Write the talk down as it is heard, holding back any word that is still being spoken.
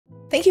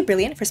Thank you,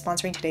 Brilliant, for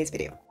sponsoring today's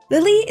video.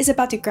 Lily is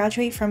about to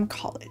graduate from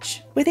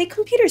college with a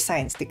computer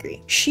science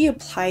degree. She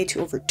applied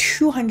to over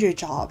 200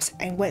 jobs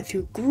and went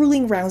through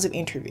grueling rounds of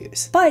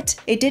interviews. But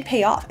it did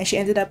pay off, and she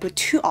ended up with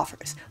 2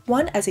 offers,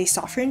 one as a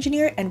software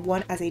engineer and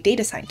one as a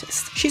data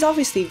scientist. She's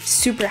obviously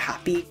super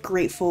happy,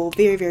 grateful,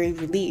 very, very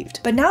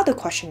relieved. But now the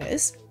question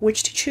is,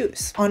 which to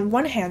choose? On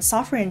one hand,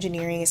 software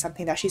engineering is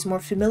something that she's more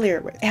familiar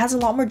with. It has a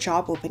lot more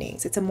job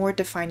openings. It's a more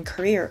defined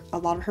career. A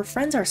lot of her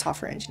friends are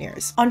software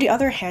engineers. On the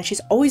other hand,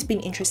 she's always been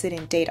interested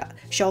in data.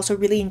 She also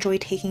really enjoyed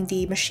taking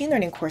the machine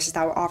learning courses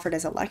that were offered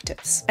as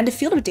electives. And the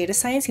field of data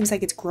science seems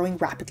like it's growing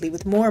rapidly,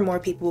 with more and more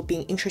people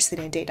being interested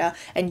in data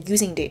and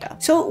using data.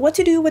 So what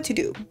to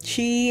do?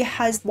 She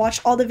has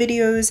watched all the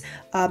videos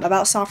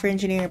about software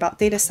engineering, about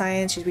data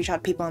science. She's reached out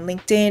to people on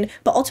LinkedIn,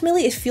 but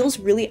ultimately it feels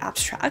really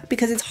abstract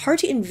because it's hard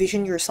to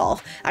envision yourself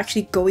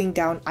actually going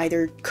down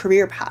either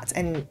career paths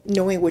and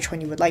knowing which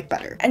one you would like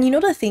better. And you know,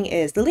 the thing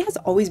is, Lily has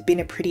always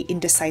been a pretty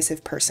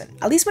indecisive person,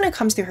 at least when it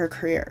comes to her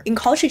career. In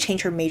college, she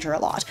changed her major a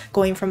lot,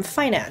 going from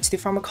finance to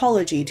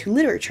pharmacology to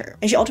literature,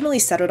 and she ultimately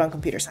settled on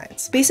computer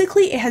science.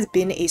 Basically, it has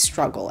been a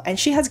struggle, and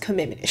she has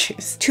commitment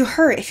issues. To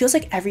her, it feels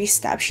like every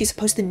step she's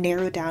supposed to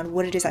narrow down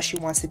what it is that she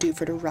wants to do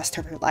for the rest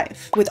of her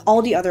life, with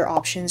all the other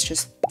options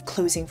just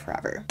closing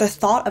forever. The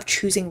thought of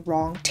choosing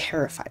wrong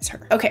terrifies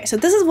her. Okay, so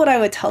this is what I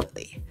would tell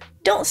Lily.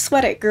 Don't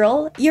sweat it,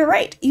 girl. You're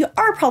right. You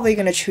are probably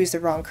gonna choose the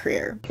wrong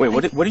career. Wait,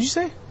 what did you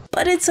say?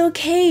 But it's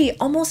okay,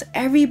 almost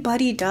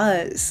everybody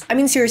does. I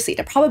mean, seriously,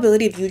 the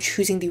probability of you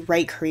choosing the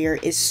right career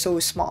is so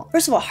small.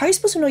 First of all, how are you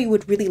supposed to know you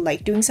would really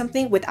like doing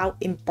something without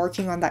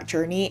embarking on that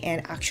journey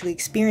and actually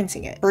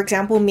experiencing it? For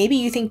example, maybe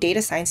you think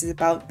data science is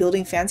about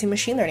building fancy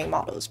machine learning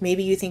models.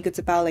 Maybe you think it's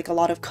about like a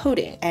lot of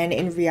coding, and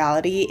in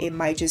reality, it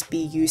might just be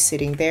you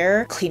sitting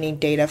there cleaning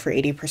data for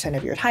 80%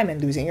 of your time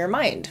and losing your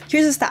mind.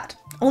 Here's a stat.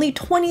 Only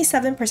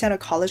 27% of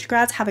college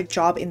grads have a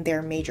job in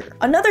their major.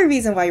 Another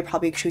reason why you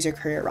probably choose your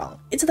career wrong.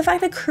 It's the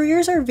fact that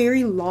careers are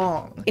very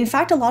long. In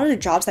fact, a lot of the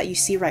jobs that you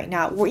see right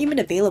now weren't even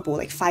available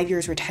like 5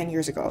 years or 10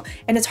 years ago.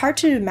 And it's hard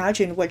to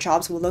imagine what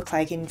jobs will look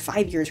like in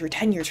 5 years or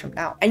 10 years from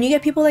now. And you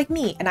get people like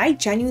me, and I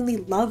genuinely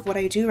love what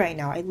I do right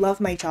now. I love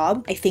my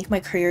job. I think my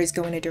career is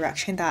going a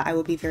direction that I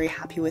will be very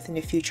happy with in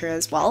the future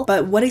as well.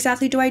 But what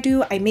exactly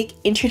do? I make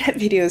internet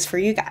videos for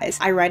you guys.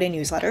 I write a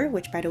newsletter,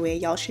 which by the way,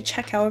 y'all should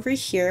check out over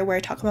here, where I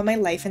talk about my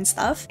life and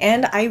stuff.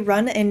 And I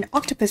run an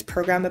octopus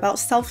program about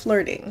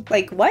self-learning.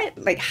 Like what?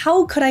 Like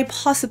how could I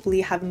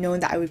possibly have known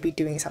that I would be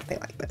doing something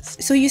like this?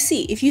 So you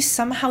see, if you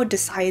somehow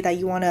decide that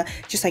you want to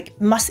just like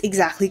must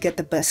exactly get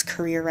the best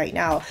career right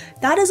now,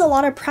 that is a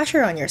lot of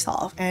pressure on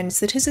yourself. And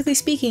statistically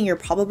speaking, you're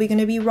probably going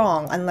to be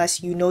wrong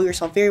unless you know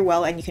yourself very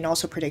well and you can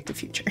also predict the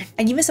future.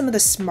 And even some of the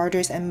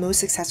smartest and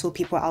most successful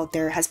people out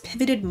there has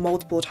pivoted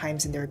multiple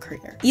times in their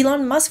career.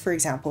 Elon Musk, for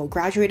example,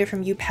 graduated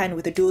from UPenn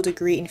with a dual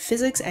degree in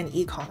physics and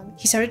econ.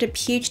 He started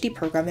a PhD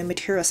program in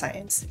material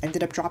science,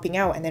 ended up dropping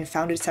out, and then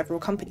founded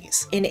several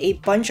companies in a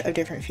bunch of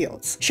different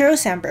fields. Sheryl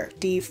Sandberg,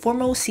 the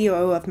former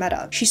COO of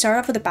Meta, she started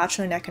off with a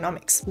bachelor in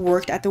economics,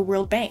 worked at the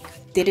World Bank,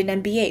 did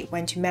an MBA,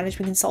 went to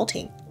management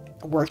consulting,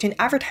 worked in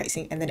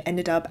advertising, and then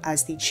ended up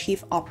as the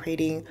chief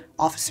operating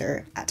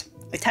officer at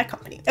a tech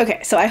company.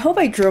 Okay, so I hope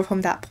I drove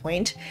home that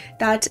point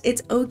that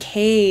it's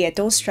okay.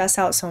 Don't stress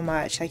out so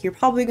much. Like, you're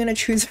probably gonna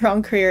choose the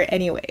wrong career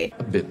anyway.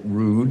 A bit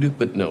rude,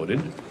 but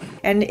noted.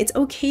 And it's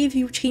okay if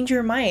you change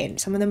your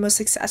mind. Some of the most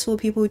successful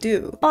people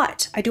do.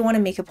 But I do want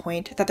to make a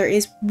point that there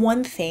is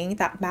one thing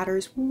that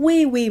matters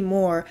way, way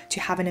more to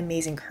have an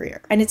amazing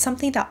career. And it's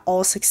something that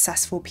all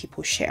successful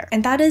people share.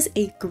 And that is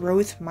a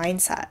growth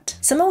mindset.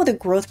 Someone with a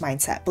growth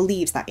mindset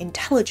believes that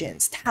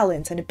intelligence,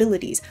 talents, and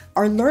abilities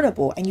are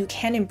learnable and you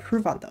can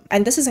improve on them.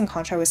 And this is in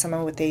contrast with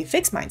someone with a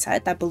fixed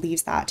mindset that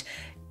believes that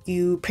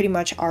you pretty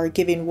much are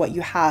given what you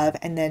have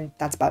and then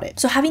that's about it.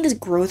 So having this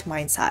growth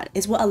mindset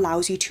is what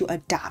allows you to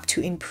adapt,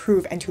 to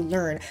improve, and to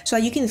learn so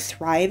that you can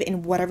thrive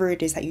in whatever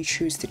it is that you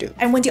choose to do.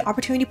 And when the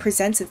opportunity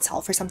presents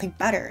itself for something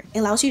better, it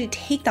allows you to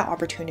take that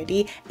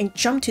opportunity and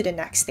jump to the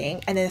next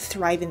thing and then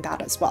thrive in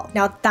that as well.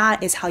 Now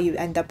that is how you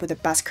end up with the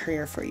best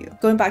career for you.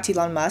 Going back to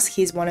Elon Musk,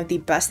 he's one of the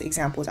best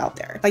examples out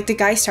there. Like, the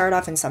guy started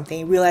off in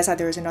something, realized that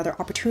there was another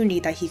opportunity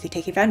that he could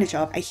take advantage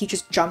of, and he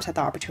just jumps at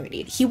the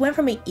opportunity. He went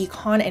from an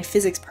econ and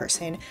physics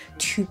person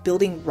to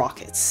building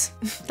rockets.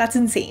 That's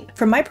insane.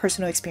 From my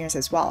personal experience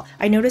as well,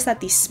 I noticed that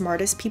the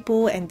smartest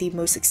people and the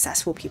most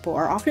successful people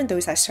are often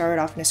those that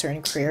started off in a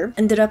certain career,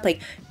 ended up like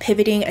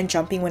pivoting and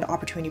jumping when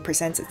opportunity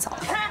presents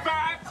itself.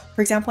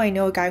 For example, I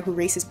know a guy who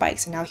races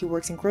bikes and now he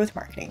works in growth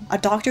marketing, a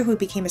doctor who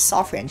became a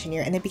software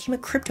engineer and then became a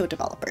crypto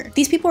developer.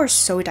 These people are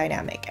so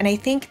dynamic, and I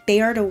think they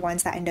are the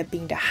ones that end up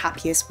being the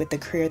happiest with the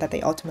career that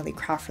they ultimately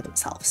craft for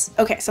themselves.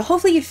 Okay, so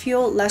hopefully you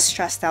feel less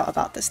stressed out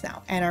about this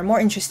now and are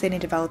more interested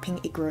in developing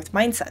a growth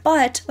mindset.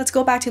 But let's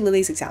go back to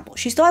Lily's example.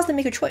 She still has to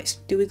make a choice.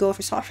 Do we go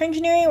for software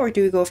engineering or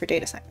do we go for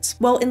data science?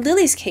 Well, in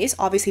Lily's case,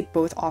 obviously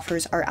both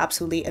offers are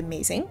absolutely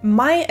amazing.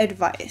 My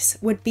advice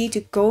would be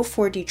to go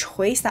for the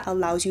choice that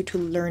allows you to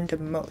learn the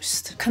most.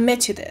 most.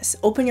 Commit to this,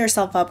 open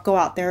yourself up, go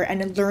out there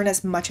and learn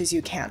as much as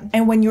you can.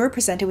 And when you're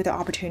presented with the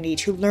opportunity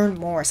to learn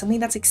more,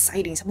 something that's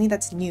exciting, something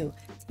that's new,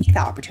 take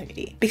that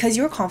opportunity because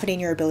you're confident in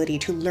your ability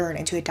to learn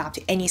and to adapt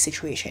to any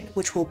situation,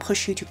 which will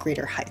push you to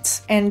greater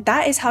heights. And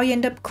that is how you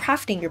end up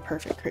crafting your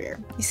perfect career.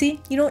 You see,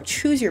 you don't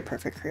choose your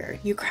perfect career,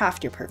 you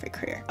craft your perfect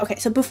career. Okay,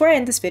 so before I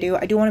end this video,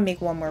 I do want to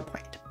make one more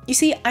point. You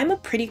see, I'm a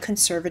pretty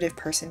conservative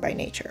person by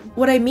nature.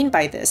 What I mean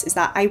by this is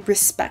that I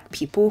respect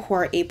people who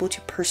are able to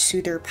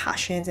pursue their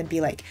passions and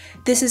be like,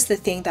 this is the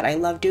thing that I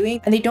love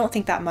doing, and they don't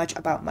think that much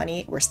about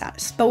money or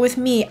status. But with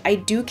me, I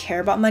do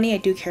care about money, I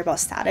do care about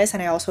status,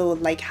 and I also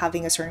like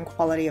having a certain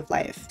quality of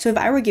life. So if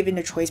I were given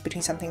a choice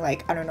between something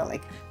like, I don't know,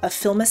 like a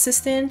film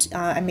assistant,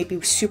 and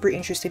maybe super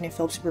interested in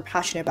film, super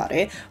passionate about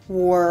it,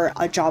 or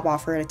a job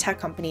offer at a tech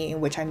company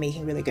in which I'm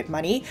making really good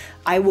money,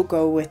 I will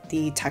go with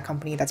the tech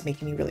company that's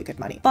making me really good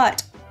money.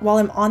 But while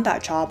I'm on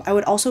that job, I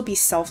would also be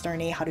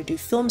self-learning how to do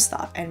film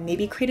stuff and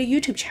maybe create a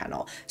YouTube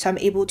channel. So I'm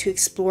able to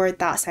explore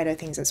that side of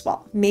things as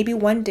well. Maybe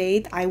one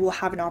day I will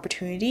have an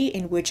opportunity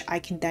in which I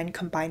can then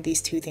combine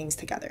these two things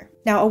together.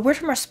 Now, a word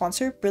from our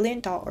sponsor,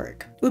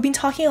 Brilliant.org. We've been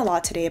talking a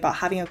lot today about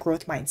having a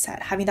growth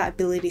mindset, having that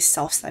ability to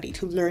self-study,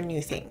 to learn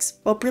new things.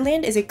 Well,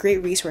 Brilliant is a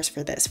great resource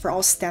for this for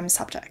all STEM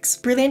subjects.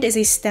 Brilliant is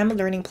a STEM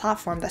learning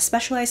platform that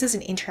specializes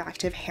in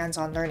interactive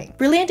hands-on learning.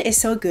 Brilliant is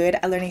so good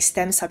at learning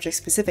STEM subjects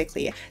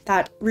specifically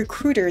that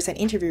recruiters and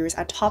interviewers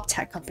at top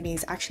tech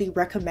companies actually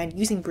recommend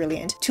using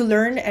Brilliant to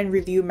learn and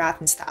review math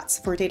and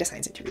stats for data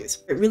science interviews.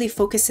 It really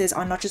focuses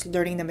on not just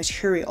learning the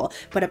material,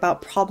 but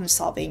about problem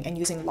solving and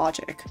using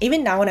logic.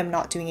 Even now when I'm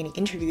not doing any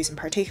interviews in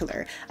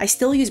particular, I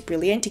still use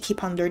Brilliant to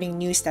keep on learning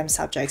new STEM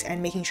subjects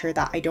and making sure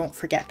that I don't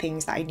forget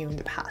things that I knew in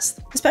the past.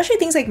 Especially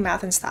things like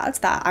math and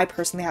stats that I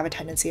personally have a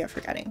tendency of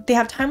forgetting. They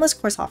have timeless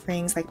course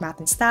offerings like math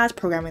and stats,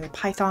 programming with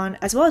Python,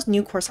 as well as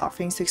new course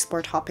offerings to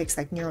explore topics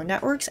like neural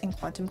networks and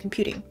quantum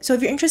computing. So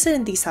if you're interested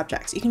in these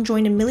subjects, you can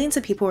join in millions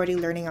of people already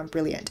learning on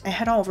Brilliant and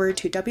head on over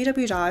to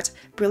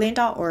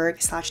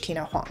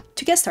www.brilliant.org/Tina Huang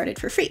to get started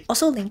for free.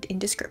 Also linked in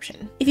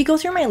description. If you go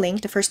through my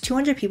link, the first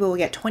 200 people will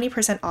get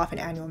 20% off an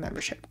annual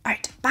membership.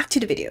 Alright, back to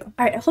the video.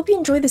 Alright, I hope you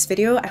enjoyed this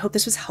video. I hope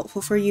this was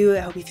helpful for you.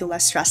 I hope you feel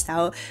less stressed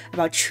out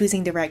about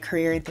choosing the right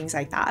career and things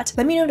like that.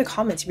 Let me know in the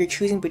comments if you're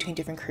choosing between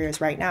different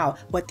careers right now,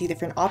 what the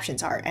different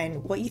options are,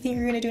 and what you think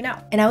you're going to do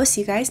now. And I will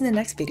see you guys in the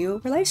next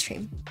video or live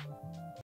stream.